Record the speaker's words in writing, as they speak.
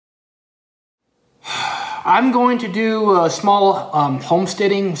I'm going to do a small suburban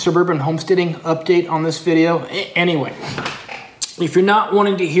homesteading update on this video. Anyway, if you're not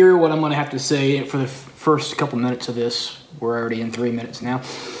wanting to hear what I'm going to have to say for the first couple minutes of this, we're already in 3 minutes now,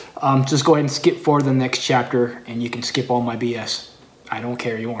 just go ahead and skip forward to the next chapter, and you can skip all my BS. I don't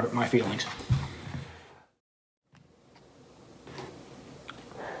care. You won't hurt my feelings.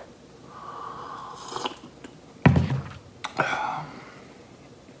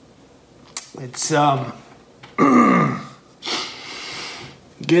 It's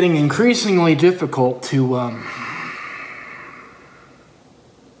getting increasingly difficult to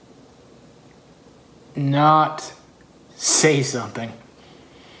not say something.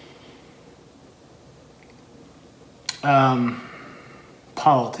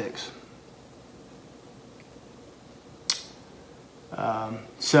 Politics.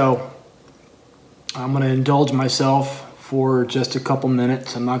 So I'm going to indulge myself for just a couple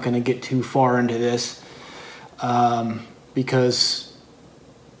minutes. I'm not going to get too far into this because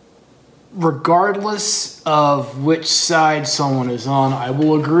regardless of which side someone is on, I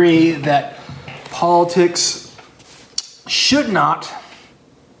will agree that politics should not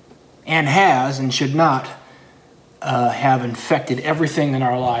and has and should not have infected everything in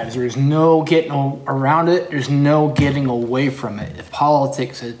our lives. There's no getting around it. There's no getting away from it.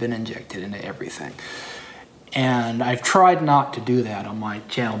 Politics has been injected into everything. And I've tried not to do that on my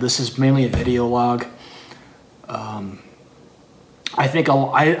channel. This is mainly a video log. I think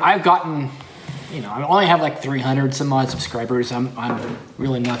I've gotten, I only have like 300 some odd subscribers. I'm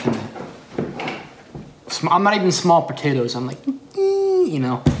really nothing. I'm not even small potatoes. I'm like,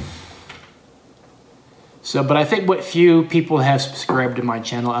 So, but I think what few people have subscribed to my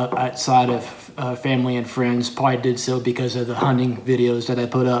channel outside of family and friends probably did so because of the hunting videos that I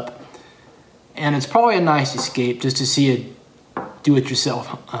put up. And it's probably a nice escape just to see a do-it-yourself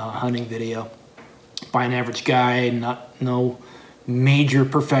hunting video by an average guy, no major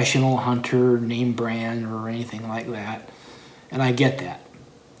professional hunter, name brand, or anything like that. And I get that.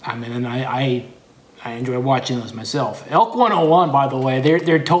 I mean, and I enjoy watching those myself. Elk 101, by the way,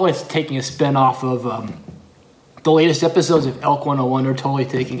 they're totally taking a spin-off of the latest episodes of Elk 101. They're totally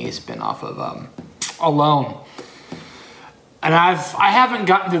taking a spin-off of Alone. And I haven't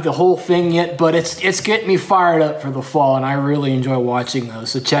gotten through the whole thing yet, but it's getting me fired up for the fall, and I really enjoy watching those.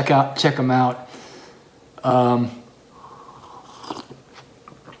 So check them out.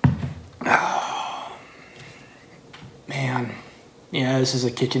 Man, yeah, this is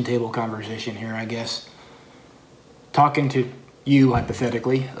a kitchen table conversation here, I guess. Talking to you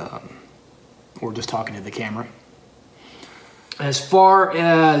hypothetically, or just talking to the camera. As far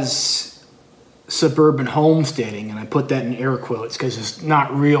as suburban homesteading, and I put that in air quotes because it's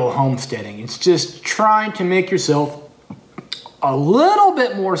not real homesteading. It's just trying to make yourself a little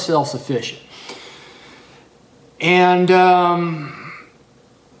bit more self-sufficient. And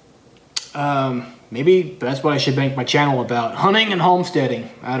maybe that's what I should make my channel about. Hunting and homesteading.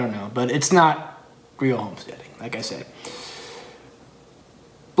 I don't know, but it's not real homesteading, like I said.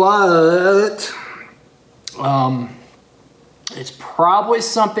 But it's probably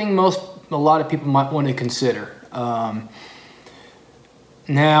something a lot of people might want to consider. Now,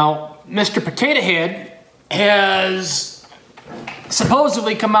 Mr. Potato Head has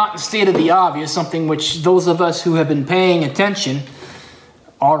supposedly come out and stated the obvious, something which those of us who have been paying attention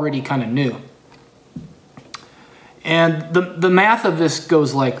already kind of knew. And the math of this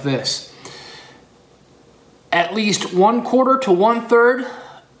goes like this. At least 1/4 to 1/3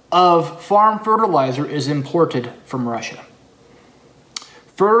 of farm fertilizer is imported from Russia.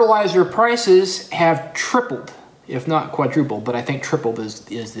 Fertilizer prices have tripled, if not quadrupled, but I think tripled is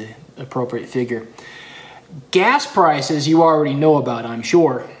the appropriate figure. Gas prices you already know about, I'm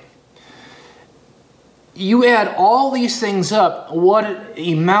sure. You add all these things up, what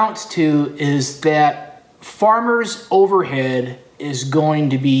it amounts to is that farmers' overhead is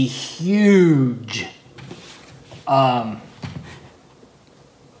going to be huge.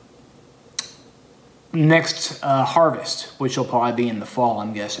 Next harvest, which will probably be in the fall,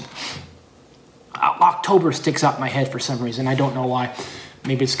 I'm guessing. October sticks out in my head for some reason. I don't know why.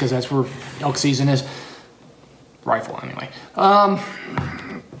 Maybe it's because that's where elk season is. Rifle, anyway.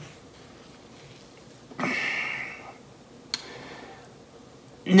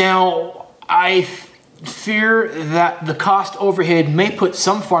 Now, I fear that the cost overhead may put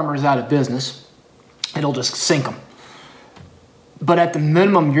some farmers out of business. It'll just sink them. But at the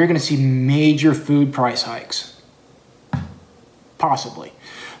minimum, you're going to see major food price hikes. Possibly.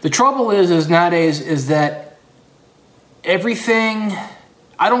 The trouble is nowadays is that everything,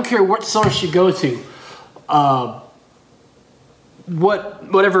 I don't care what source you go to,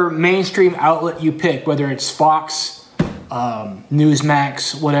 whatever mainstream outlet you pick, whether it's Fox,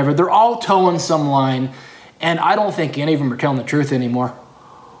 Newsmax, whatever, they're all towing some line, and I don't think any of them are telling the truth anymore.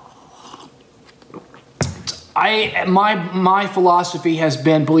 My philosophy has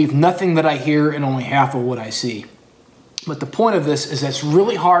been believe nothing that I hear and only half of what I see. But the point of this is that it's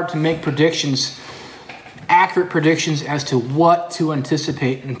really hard to make predictions, accurate predictions as to what to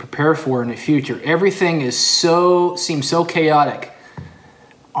anticipate and prepare for in the future. Everything seems so chaotic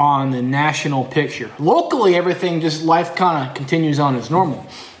on the national picture. Locally, everything life kind of continues on as normal.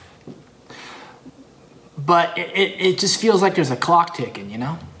 But it just feels like there's a clock ticking, you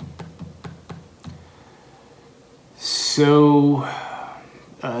know? So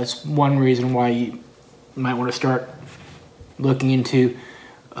it's one reason why you might want to start looking into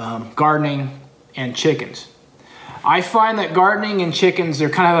gardening and chickens. I find that gardening and chickens, they're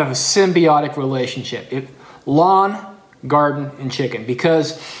kind of a symbiotic relationship. Lawn, garden, and chicken.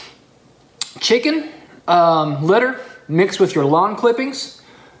 Because chicken litter mixed with your lawn clippings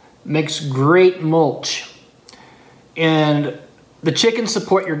makes great mulch. And the chickens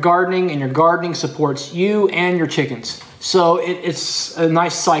support your gardening, and your gardening supports you and your chickens. So it's a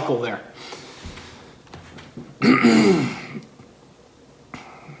nice cycle there.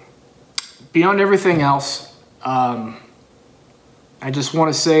 Beyond everything else, I just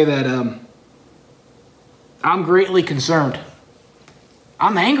want to say that I'm greatly concerned.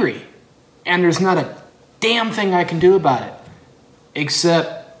 I'm angry, and there's not a damn thing I can do about it,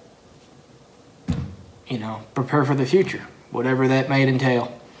 except, you know, prepare for the future, whatever that might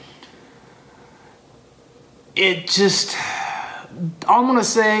entail. It just, I'm going to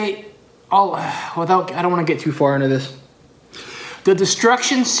say, I don't want to get too far into this. The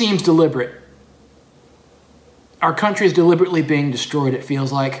destruction seems deliberate. Our country is deliberately being destroyed, it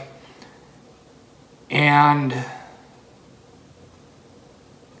feels like. And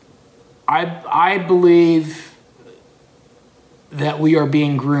I believe that we are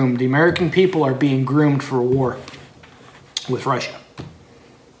being groomed. The American people are being groomed for a war with Russia.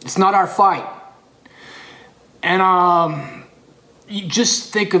 It's not our fight. And you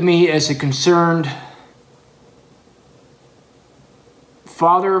just think of me as a concerned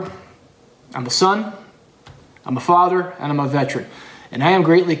father. I'm a son, I'm a father, and I'm a veteran. And I am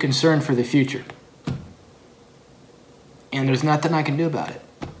greatly concerned for the future. And there's nothing I can do about it.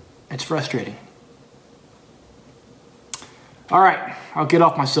 It's frustrating. All right, I'll get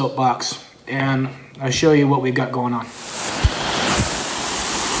off my soapbox and I'll show you what we've got going on.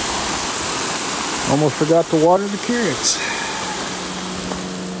 Almost forgot to water the carrots.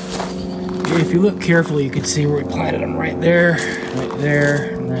 If you look carefully, you can see where we planted them right there, right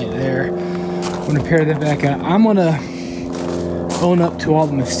there, and right there. I'm gonna pair them back out. I'm gonna own up to all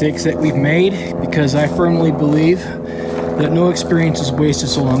the mistakes that we've made, because I firmly believe that no experience is wasted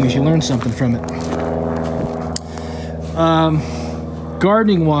so long as you learn something from it.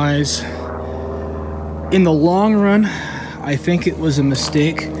 Gardening wise, in the long run, I think it was a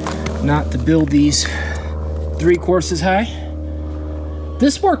mistake not to build these 3 courses high.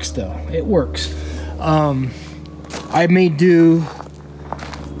 This works though, it works. I may do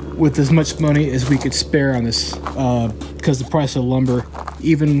with as much money as we could spare on this, because the price of lumber,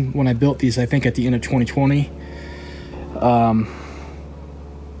 even when I built these, I think at the end of 2020,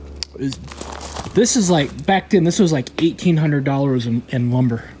 this is like, back then, this was like $1,800 in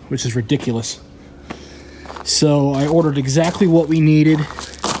lumber, which is ridiculous. So I ordered exactly what we needed,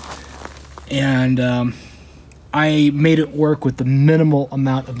 and I made it work with the minimal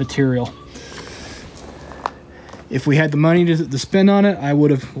amount of material. If we had the money to spend on it, I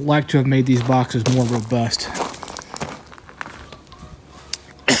would have liked to have made these boxes more robust.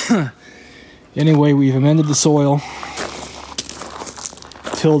 Anyway, we've amended the soil,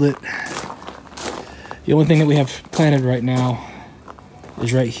 tilled it. The only thing that we have planted right now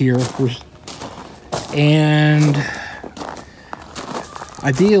is right here. And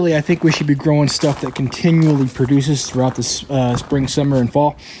ideally, I think we should be growing stuff that continually produces throughout the spring, summer, and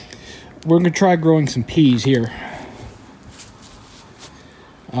fall. We're going to try growing some peas here.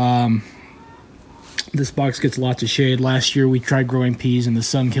 This box gets lots of shade. Last year we tried growing peas and the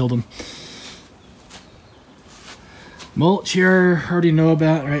sun killed them. Mulch here, already know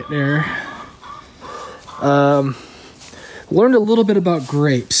about right there. Learned a little bit about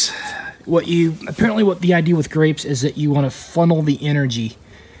grapes. Apparently what the idea with grapes is that you want to funnel the energy.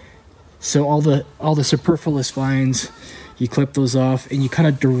 So all the superfluous vines, you clip those off and you kind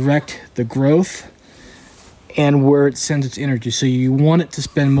of direct the growth and where it sends its energy. So you want it to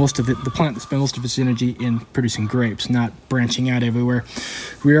spend most of it, the plant to spend most of its energy in producing grapes, not branching out everywhere.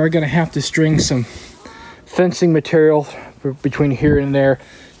 We are going to have to string some fencing material between here and there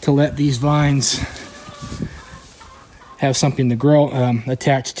to let these vines have something to grow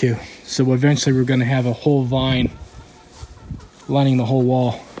attached to. So eventually we're going to have a whole vine lining the whole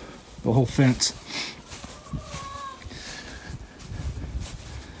wall, the whole fence.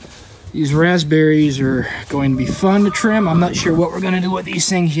 These raspberries are going to be fun to trim. I'm not sure what we're going to do with these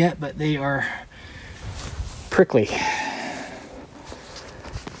things yet, but they are prickly.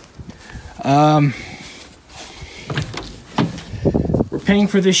 We're paying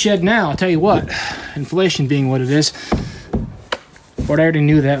for this shed now, I'll tell you what. Inflation being what it is. But I already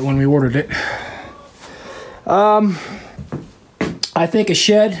knew that when we ordered it. I think a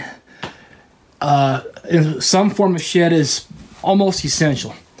shed, some form of shed is almost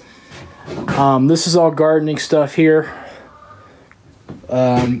essential. This is all gardening stuff here.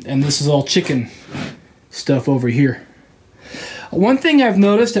 And this is all chicken stuff over here. One thing I've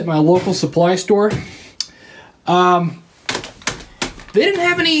noticed at my local supply store, they didn't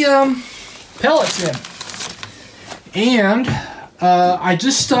have any pellets in. And I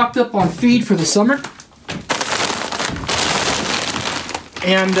just stocked up on feed for the summer.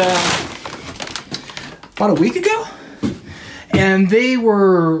 And about a week ago, and they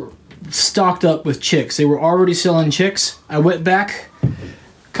were stocked up with chicks. They were already selling chicks. I went back a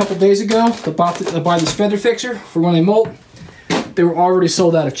couple days ago to buy this feather fixer for when they molt. They were already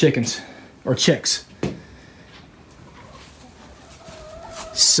sold out of chickens, or chicks.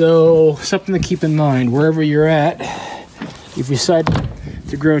 So, something to keep in mind, wherever you're at, if you decide to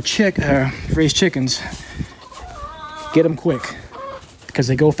raise chickens, get them quick, because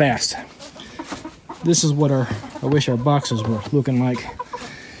they go fast. This is what I wish our boxes were looking like.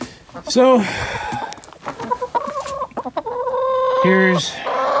 So, here's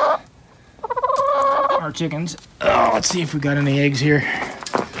our chickens. Oh, let's see if we got any eggs here.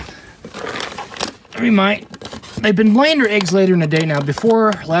 We might. They've been laying their eggs later in the day now.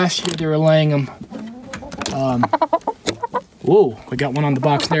 Before, last year, they were laying them. Whoa, we got one on the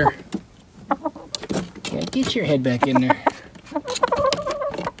box there. Yeah, get your head back in there.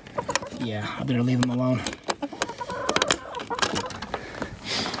 Yeah, I better leave them alone.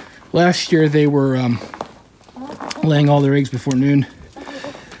 Last year, they were laying all their eggs before noon.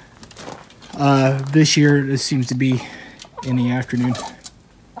 This year, it seems to be in the afternoon.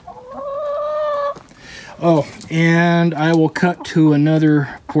 Oh, and I will cut to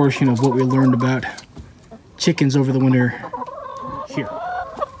another portion of what we learned about chickens over the winter here.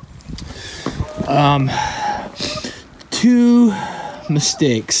 Two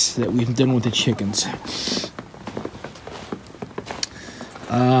mistakes that we've done with the chickens.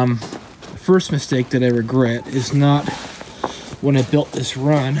 The first mistake that I regret is not when I built this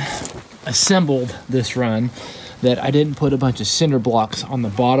run, assembled this run, that I didn't put a bunch of cinder blocks on the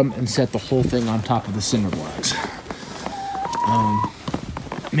bottom and set the whole thing on top of the cinder blocks.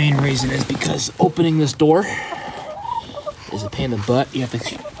 Main reason is because opening this door is a pain in the butt. You have to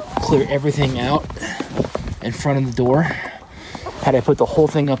clear everything out in front of the door. Had I put the whole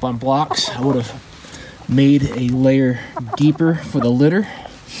thing up on blocks, I would have made a layer deeper for the litter,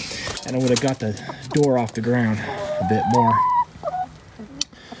 and I would have got the door off the ground a bit more.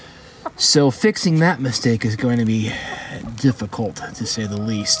 So fixing that mistake is going to be difficult, to say the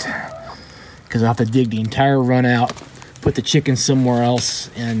least, because I'll have to dig the entire run out, put the chickens somewhere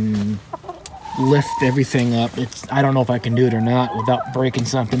else, and lift everything up. I don't know if I can do it or not without breaking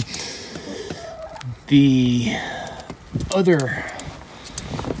something. The other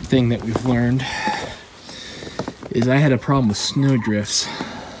thing that we've learned is I had a problem with snow drifts.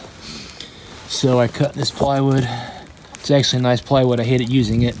 So I cut this plywood. It's actually nice plywood. I hated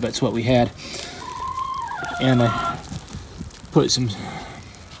using it, but it's what we had. And I put some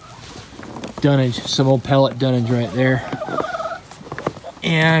dunnage, some old pellet dunnage right there.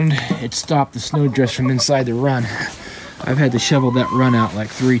 And it stopped the snow drifts from inside the run. I've had to shovel that run out like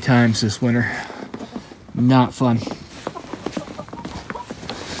 3 times this winter. Not fun.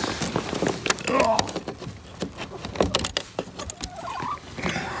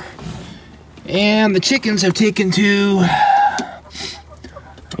 And the chickens have taken to...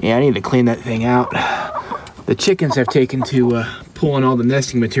 Yeah, I need to clean that thing out. The chickens have taken to pulling all the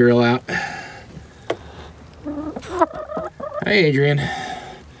nesting material out. Hi, Adrian.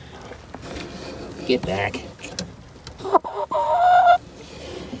 Get back.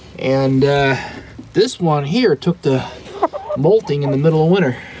 And this one here took the molting in the middle of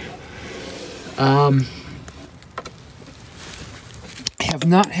winter. Have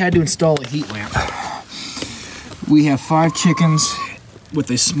not had to install a heat lamp. We have 5 chickens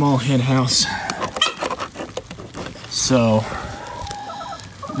with a small hen house, so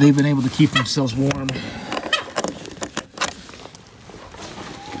they've been able to keep themselves warm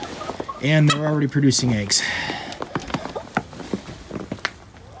and they're already producing eggs.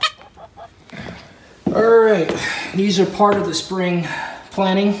 All right, these are part of the spring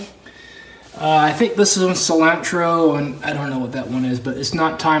planting. I think this is cilantro, and I don't know what that one is, but it's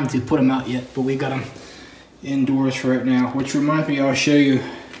not time to put them out yet, but we got them indoors for right now, which reminds me, I'll show you.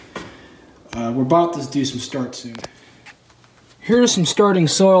 We're about to do some start soon. Here's some starting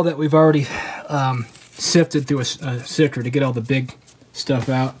soil that we've already sifted through a sifter to get all the big stuff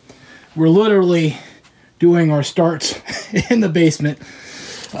out. We're literally doing our starts in the basement,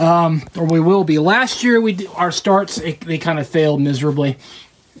 or we will be. Last year, our starts, they kind of failed miserably.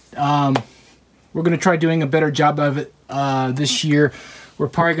 We're going to try doing a better job of it this year. We're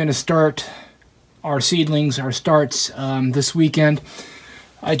probably going to start our seedlings, our starts, this weekend.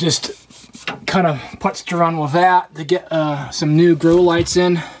 I just kind of putzed around with that to get some new grow lights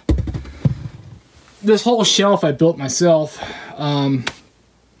in. This whole shelf I built myself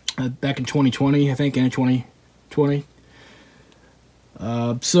back in 2020, I think, in 2020.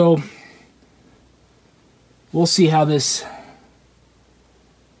 So we'll see how this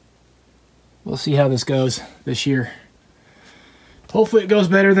goes this year. Hopefully it goes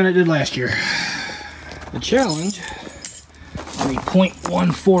better than it did last year. The challenge on a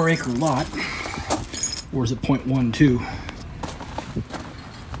 0.14 acre lot, or is it 0.12,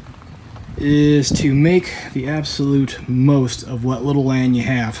 is to make the absolute most of what little land you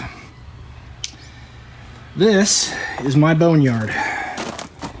have. This is my boneyard.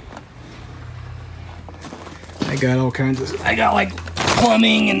 I got all kinds of, I got like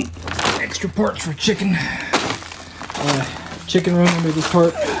plumbing and extra parts for chicken. Chicken run under this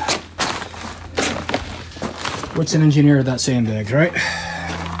part. What's an engineer without sandbags, right?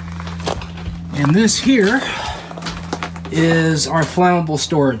 And this here is our flammable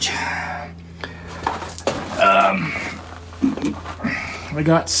storage. I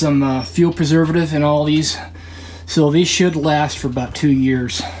got some fuel preservative in all these, so these should last for about 2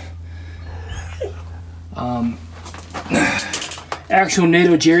 years. Actual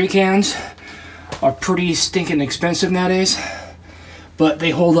NATO jerry cans are pretty stinking expensive nowadays, but they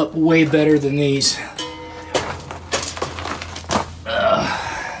hold up way better than these.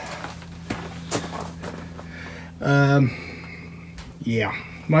 Yeah,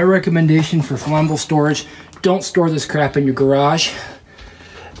 my recommendation for flammable storage, don't store this crap in your garage.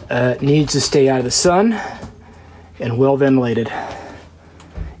 It needs to stay out of the sun and well ventilated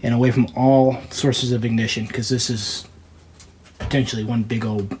and away from all sources of ignition, because this is potentially one big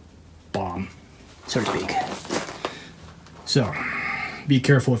old bomb, so to speak. So be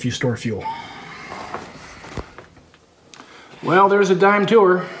careful if you store fuel. Well, there's a dime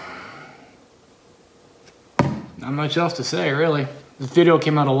tour. Not much else to say, really. This video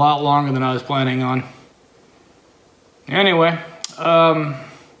came out a lot longer than I was planning on. Anyway,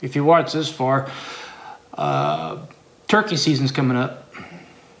 if you watched this far, turkey season's coming up.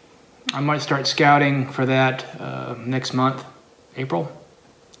 I might start scouting for that next month, April.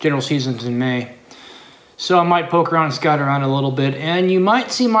 General season's in May. So I might poke around and scout around a little bit, and you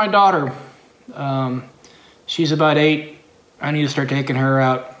might see my daughter. She's about 8. I need to start taking her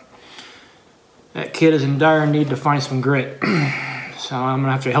out. That kid is in dire need to find some grit. So I'm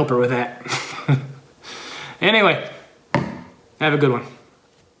gonna have to help her with that. Anyway, have a good one.